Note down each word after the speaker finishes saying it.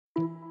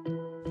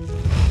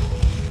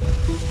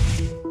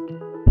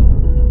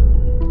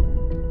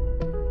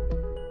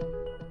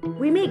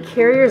We make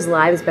carriers'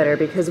 lives better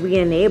because we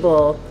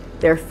enable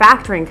their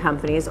factoring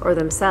companies or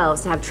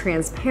themselves to have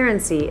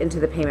transparency into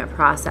the payment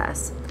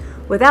process.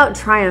 Without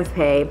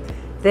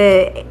TriumphPay,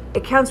 the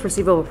accounts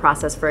receivable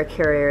process for a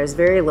carrier is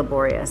very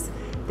laborious.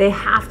 They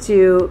have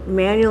to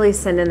manually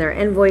send in their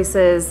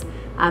invoices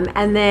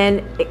and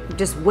then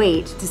just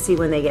wait to see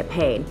when they get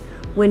paid.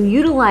 When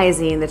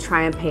utilizing the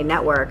TriumphPay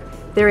network,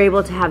 they're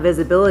able to have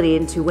visibility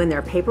into when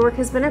their paperwork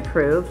has been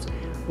approved,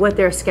 what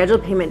their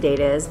scheduled payment date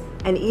is,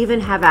 and even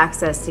have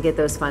access to get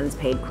those funds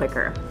paid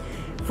quicker.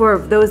 For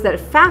those that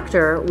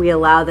factor, we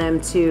allow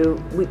them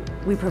to,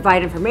 we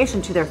provide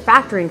information to their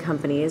factoring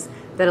companies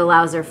that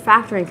allows their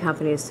factoring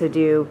companies to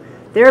do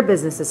their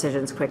business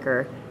decisions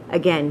quicker,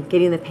 again,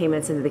 getting the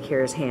payments into the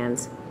carrier's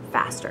hands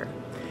faster.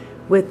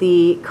 With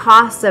the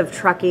costs of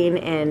trucking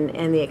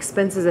and the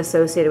expenses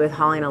associated with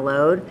hauling a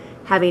load,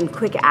 having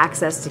quick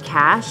access to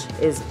cash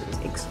is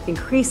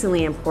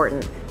increasingly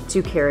important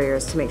to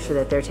carriers to make sure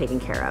that they're taken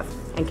care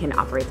of and can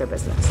operate their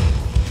business.